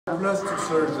Plastic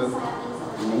surgeon.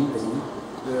 Name?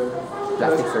 Yeah.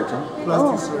 Plastic surgeon?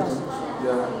 Plastic surgeon.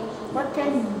 Yeah. What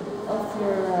kind of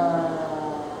your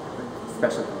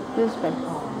Specialty?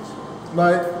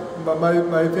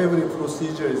 My favorite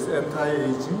procedure is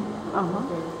anti-aging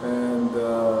and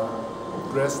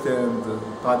breast and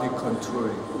body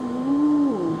contouring.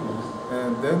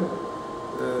 And then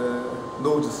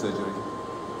nose surgery.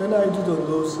 When I do the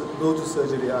nose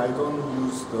surgery, I don't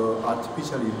use the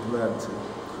artificial implant.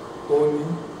 Only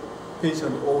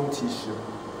patient own tissue,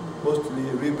 mostly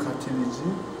rib cartilage,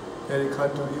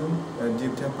 pericardium, and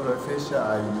deep temporal fascia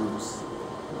I use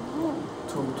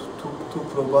to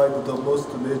provide the most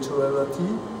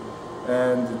naturality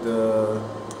and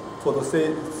for the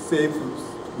safe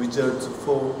result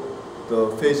for the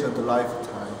patient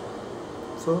lifetime.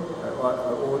 So I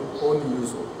only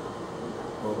use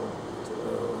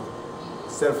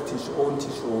self-tissue, own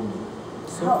tissue only.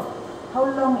 So, how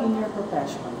long in your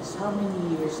professions? How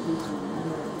many years did you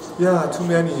use? Yeah, too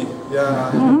many.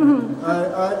 Yeah,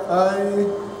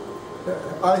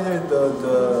 I had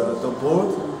the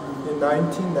board in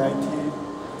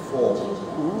 1994.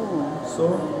 So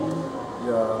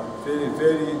yeah,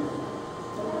 very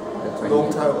long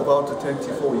time, about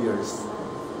 24 years.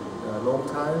 Long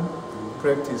time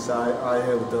practice I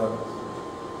have done.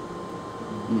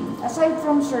 Aside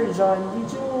from surgeon,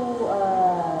 did you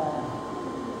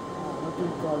what do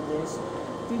you call this?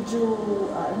 Did you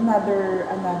another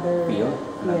field?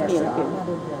 Yes, Field.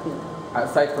 another field.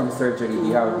 Aside from surgery,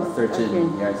 you have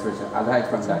surgeon. Yeah, surgeon. Aside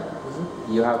from that,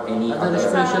 you have any Other other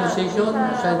specialization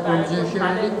aside from surgery?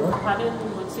 Other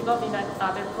직업이 like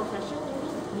other profession?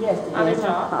 Yes, Other yes.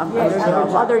 job? Yes,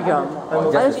 Other job. I'm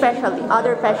Other specialty.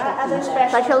 Other Other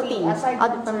specialty. aside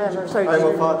from Other surgery. I'm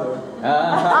a father.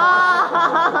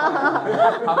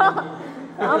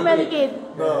 How many kids?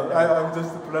 No, I'm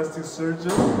just a plastic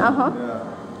surgeon. Yeah.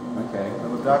 Okay.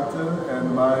 I'm a doctor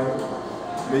and my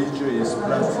major is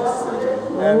plastic surgery.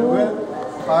 And when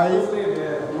I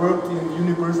worked in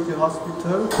university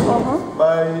hospital,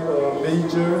 my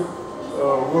major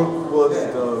work was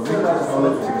the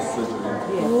reconstructive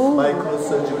surgery,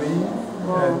 microsurgery,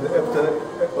 and after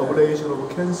ablation of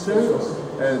cancer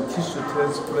and tissue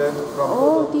transplant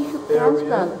from Tissue the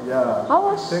transplant. area. Yeah. How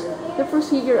was the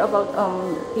procedure about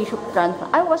tissue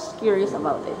transplant? I was curious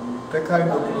about it. That kind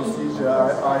of procedure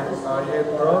I had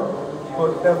done,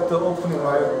 but after opening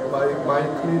my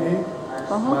clinic,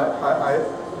 I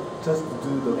just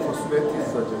do the cosmetic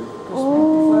surgery.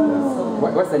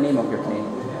 What's the name of your clinic?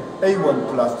 A1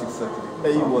 plastic surgery.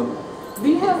 A1. Do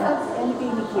you have any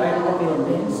clinic here in the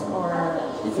Philippines, or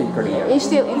It's in Korea. It's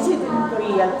still is it in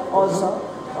Korea also,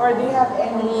 or do you have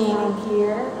any clinic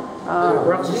here?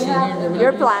 Practicing in the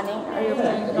You're planning? Are you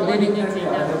planning?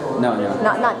 No.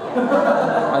 Not.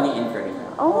 Only in Korea.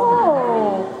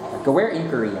 Oh. Okay, where in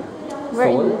Korea? Where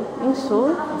Seoul? in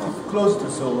Seoul? Close to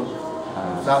Seoul.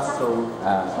 Not Seoul.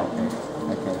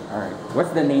 Okay. All right.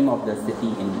 What's the name of the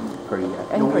city in Korea?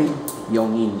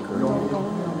 Yongin, Korea.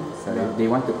 So if they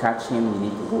want to catch him, you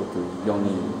need to go to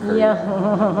Yongin, Korea.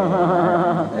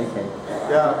 Yeah. Okay.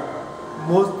 Yeah,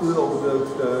 most of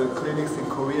the clinics in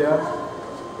Korea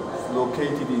is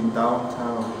located in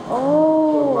downtown.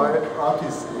 Oh. My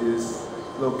office is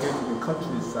located in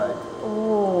countryside.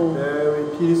 Oh. Very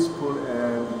peaceful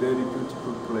and very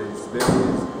beautiful place. Very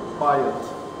quiet.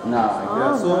 No.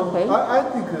 Yeah, so okay. I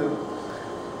think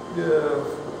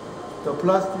the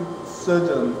plastic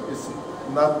surgeon is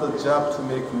not the job to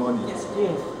make money. Yes.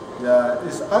 Yeah,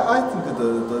 I think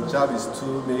the job is to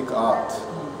make art.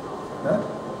 Yeah?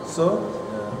 So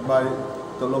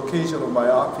the location of my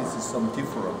office is some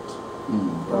different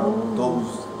from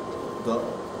the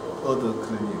other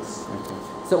clinics. Okay.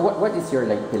 So what is your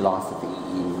philosophy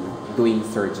in doing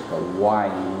surgical? Why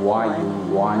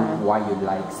you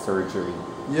like surgery?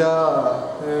 Yeah,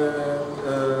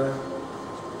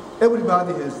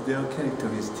 everybody has their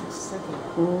characteristics.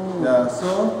 Yeah,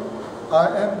 so I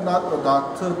am not a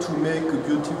doctor to make a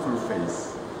beautiful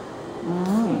face,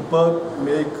 but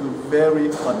make a very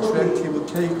attractive,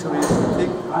 characteristic,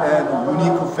 and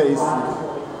unique face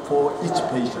for each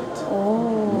patient.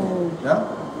 Yeah.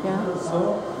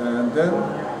 So and then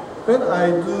when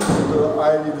I do the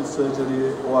eyelid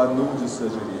surgery or nose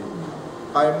surgery,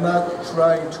 I'm not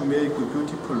trying to make a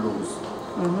beautiful nose,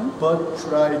 but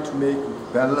try to make a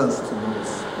balanced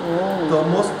nose. The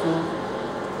most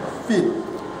fit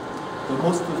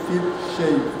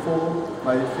shape for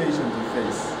my patient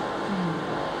face.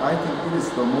 I think it is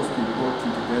the most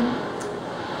important than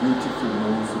beautiful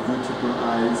nose, beautiful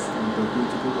eyes, and the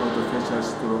beautiful other facial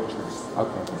structures.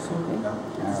 Okay. So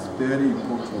yeah, it's very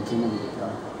important.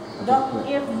 Yeah. Doc,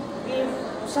 if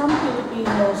some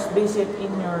Filipinos visit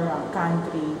in your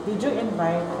country, did you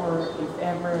invite her if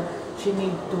ever she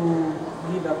need to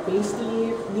give a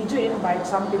facelift? Did you invite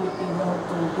some Filipino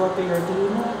to go to your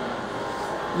clinic?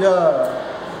 Yeah,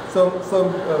 some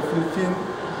Philippine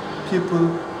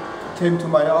people came to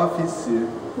my office to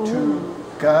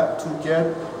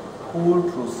get whole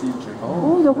procedure.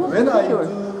 Oh, the whole When I procedure.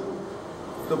 do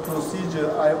the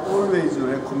procedure, I always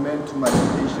recommend to my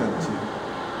patient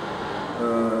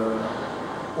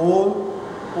all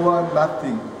or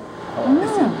nothing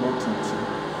is important.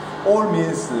 All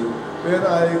means when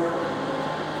I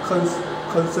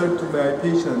consult to my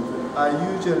patient, I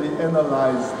usually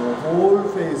analyze the whole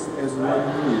face as 1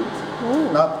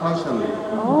 unit, not partially.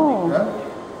 Yeah?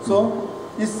 So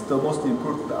it's the most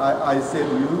important. I said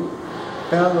to you,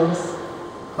 balance,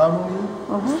 harmony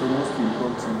is the most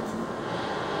important.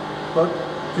 But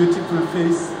beautiful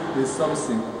face is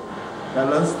something.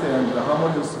 Balanced and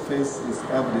harmonious face is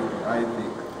everything, I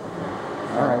think.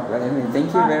 All right. Well, anyway, thank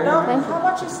you very Doc, much. how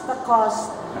much is the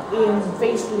cost in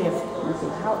facelift?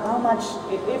 How much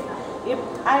if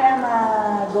I am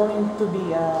going to be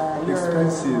your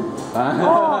Expensive. How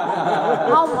much?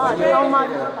 How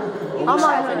much? How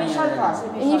much? initial cost?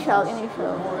 Initial.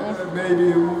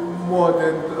 Maybe more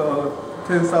than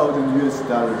 10,000 US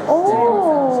dollars.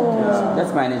 Oh. Yeah.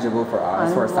 That's manageable for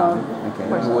us, for some. Okay.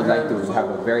 We would like to have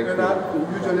a very When good.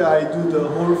 usually I do the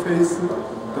whole face,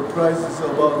 the price is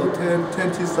about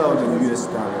 20,000 US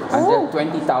dollars. Until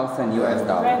 20,000 US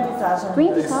dollars. 20,000.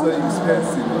 It's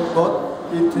expensive, but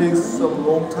it takes some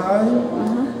long time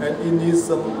and it needs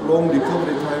some long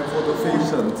recovery time for the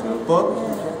patient. But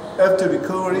after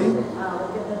recovery,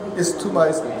 it's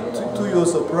to your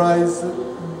surprise,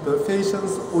 the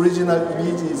patient's original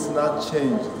image is not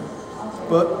changed,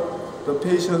 but the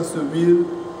patients will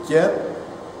get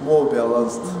more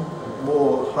balanced,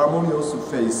 more harmonious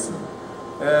face.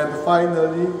 And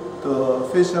finally, the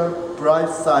facial bright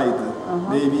side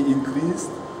may be increased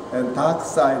and dark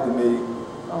side may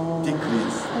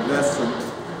decrease, lessen.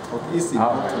 Okay, it's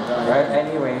important. Right.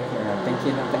 Anyway, thank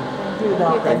you. Thank you,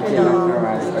 Doc. Thank you very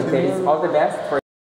much. Okay. All the best for